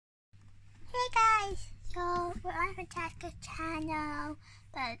Jessica's channel,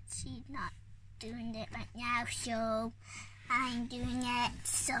 but she's not doing it right now, so I'm doing it.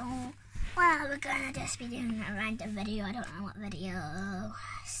 So, well, we're gonna just be doing a random video. I don't know what video.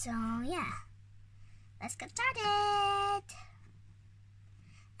 So, yeah. Let's get started.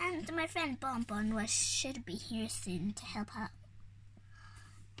 And my friend Bonbon should be here soon to help out.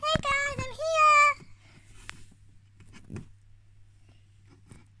 Hey guys, I'm here.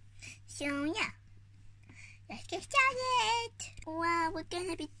 So yeah, let's get started. Well, we're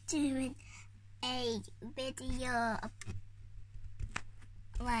gonna be doing a video of,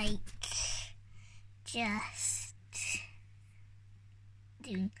 like, just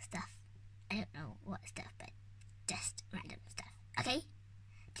doing stuff. I don't know what stuff, but just random stuff. Okay?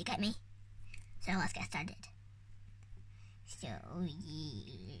 Do you get me? So let's get started. So yeah.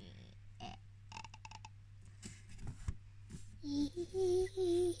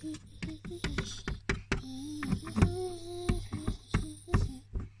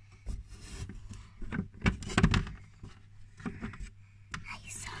 I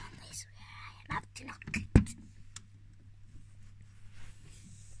solemnly swear I am up to knock it.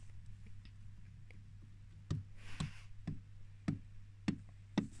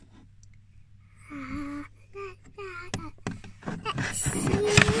 Let's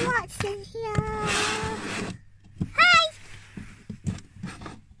see what's in here. Hi!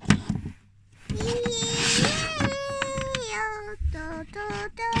 Oh, do, do,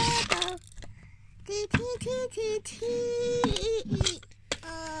 do, do. T, T, T, T, T.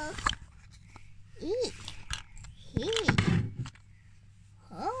 E. He.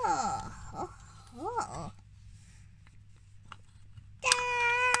 Oh, oh, oh. Da,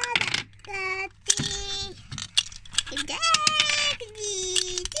 da, dee. Da,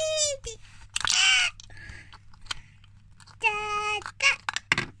 dee, dee, dee. Da, da.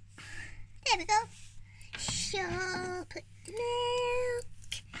 There we go. So, put the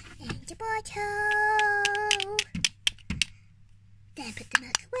milk in the bottle. Then put the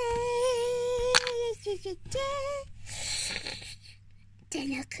milk away.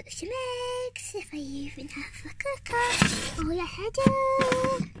 Then I'll cook some eggs, if I even have a cooker. Oh yes, I do.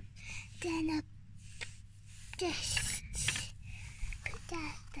 Then I'll just put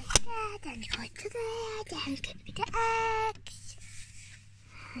that like that, and go to there, then cook with the eggs.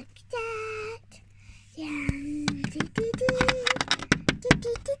 Like that. Then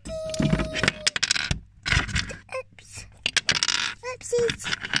oops. Oopsies.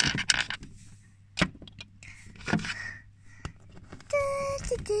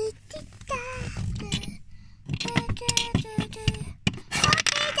 Okay,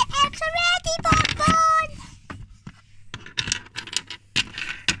 the eggs are ready, Bonbon.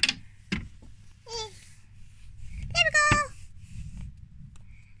 There we go.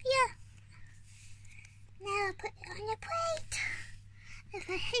 Yeah. Now I'll put it on your plate. If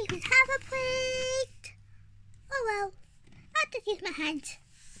I even have a plate. Oh well. I'll just use my hands.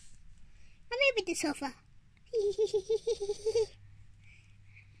 Or maybe the sofa.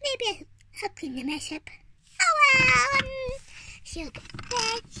 Maybe I'll clean the mess up. Oh well, sugar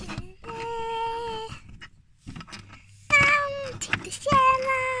in there. Now take the shell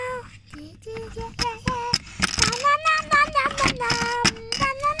out.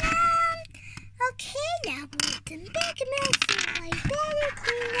 Okay, now with the big mess, so I better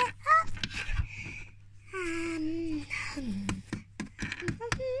clean it up.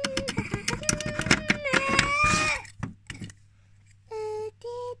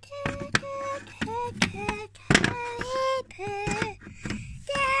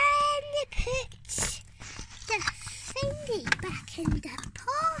 Back in the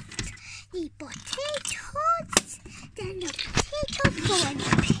pot, the potatoes, then the potatoes go in the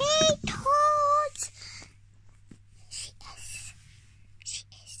potatoes. She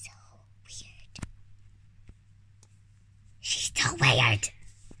is so weird. She's so weird.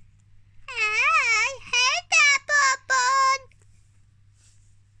 I hate that, Bonbon.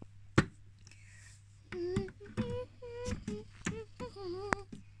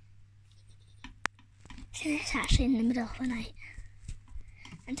 So it's actually in the middle of the night,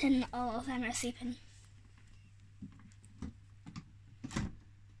 and then all of them are sleeping.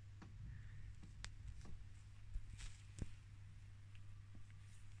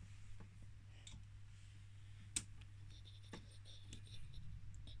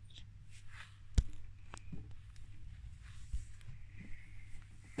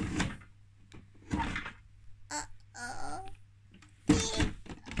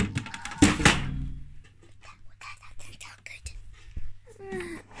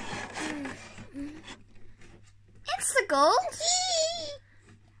 Instagolds?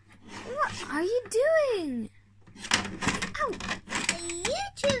 What are you doing? Ow! A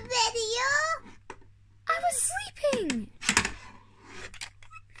YouTube video! I was sleeping!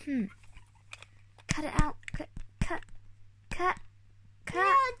 Cut it out. Cut. No,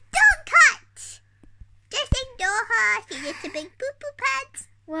 don't cut! Just ignore her. She gets a big poo-poo pants.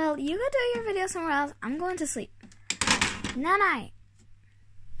 Well, you go do your video somewhere else. I'm going to sleep. Night-night.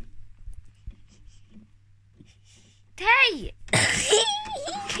 Hey!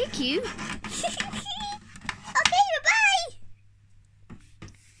 Kick you. Okay, bye-bye.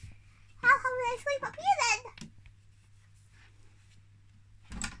 How will I sleep up here then?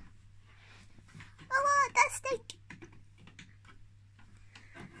 Oh, well, that's stink.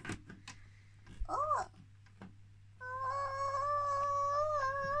 Oh.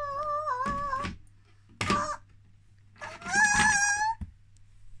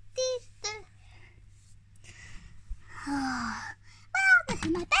 Well, this is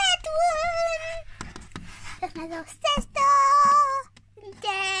my bedroom. There's my little sister. And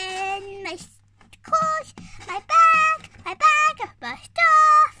then my clothes, my bag of my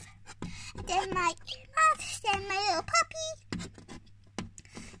stuff. And then my earmuffs, then my little puppy.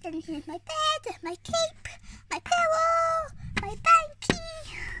 Then here's my bed, my cape, my pillow, my banky.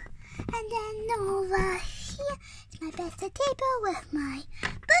 And then over here is my bedside table with my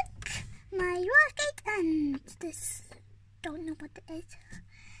book, my rocket, and this, don't know what it is.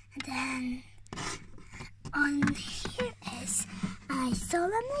 And then on here is, I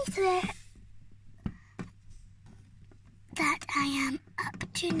solemnly swear that I am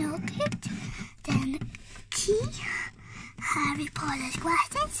up to no good. Then key, Harry Potter's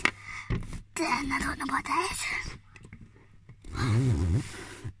glasses. Then I don't know what that is.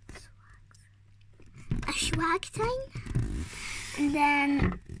 A swag sign. And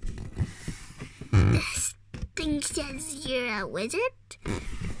then this thing says you're a wizard.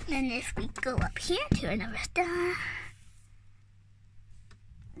 Then if we go up here to another star,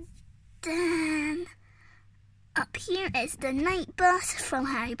 then up here is the night bus from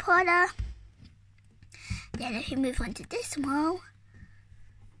Harry Potter. Then if you move on to this wall,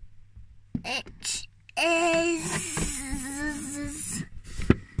 it is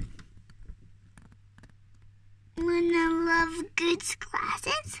Luna Lovegood's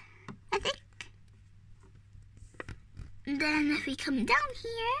glasses, I think. And then if we come down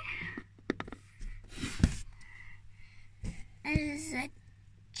here, there's a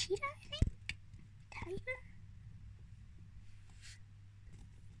cheetah, I think. Tiger.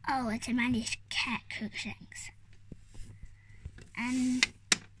 Oh, it's Amanda's cat Crookshanks. And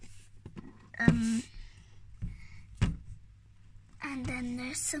then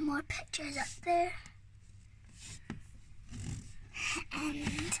there's some more pictures up there.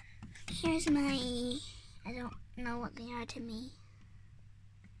 And here's my, I don't know what they are to me.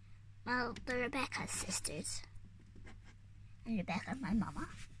 Well, the Rebecca sisters. And Rebecca's my mama.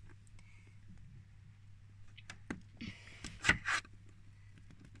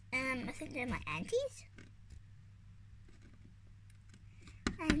 I think they're my aunties.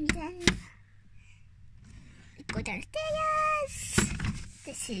 And then we go downstairs.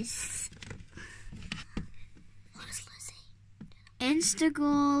 This is, what is Lucy?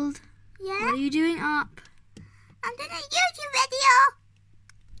 Instagold. Yeah? What are you doing up? I'm doing a YouTube video.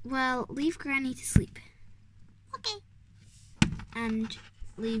 Well, leave Granny to sleep. Okay. And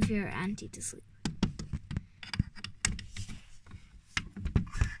leave your auntie to sleep.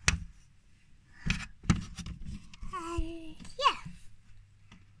 And yeah.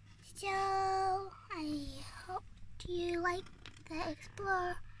 So I hope you like the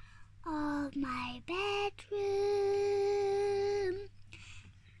explore of my bedroom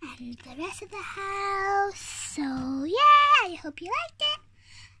and the rest of the house. So yeah, I hope you liked it.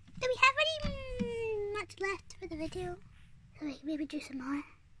 Do we have any much left for the video? So we maybe do some more?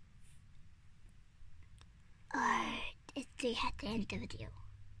 Or is they have to end the video?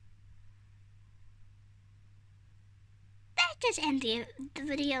 Let's just end the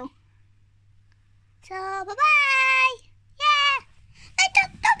video. So bye-bye!